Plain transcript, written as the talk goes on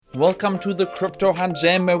Welcome to the Crypto Hunt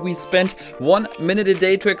Jam, where we spend 1 minute a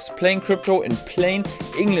day to explain crypto in plain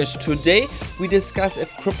English. Today we discuss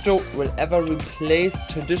if crypto will ever replace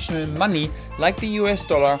traditional money like the US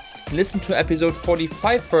dollar. Listen to episode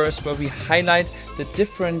 45 first, where we highlight the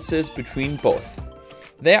differences between both.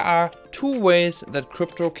 There are two ways that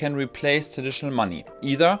crypto can replace traditional money,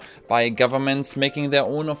 either by governments making their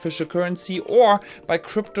own official currency or by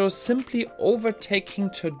crypto simply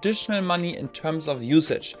overtaking traditional money in terms of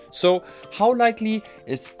usage. So, how likely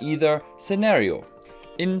is either scenario?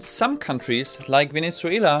 In some countries, like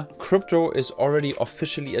Venezuela, crypto is already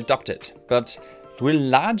officially adopted, but will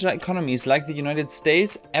larger economies like the United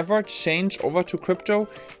States ever change over to crypto?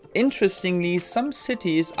 Interestingly, some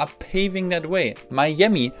cities are paving that way.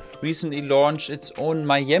 Miami recently launched its own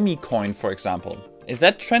Miami coin, for example. If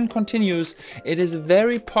that trend continues, it is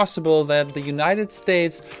very possible that the United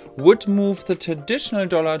States would move the traditional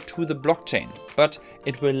dollar to the blockchain, but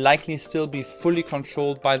it will likely still be fully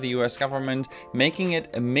controlled by the US government, making it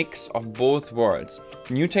a mix of both worlds.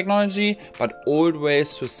 New technology, but old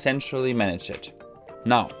ways to centrally manage it.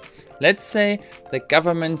 Now, let's say the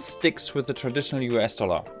government sticks with the traditional US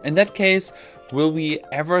dollar. In that case, will we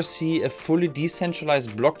ever see a fully decentralized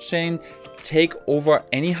blockchain take over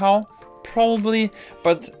anyhow? Probably,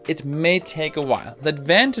 but it may take a while. The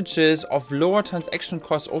advantages of lower transaction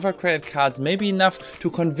costs over credit cards may be enough to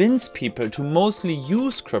convince people to mostly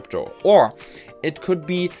use crypto. Or it could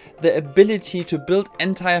be the ability to build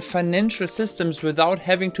entire financial systems without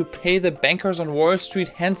having to pay the bankers on Wall Street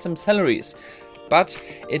handsome salaries. But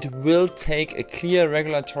it will take a clear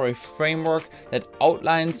regulatory framework that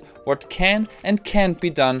outlines what can and can't be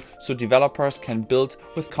done so developers can build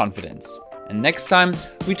with confidence. And next time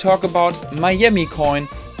we talk about Miami Coin,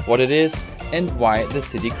 what it is and why the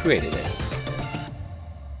city created it.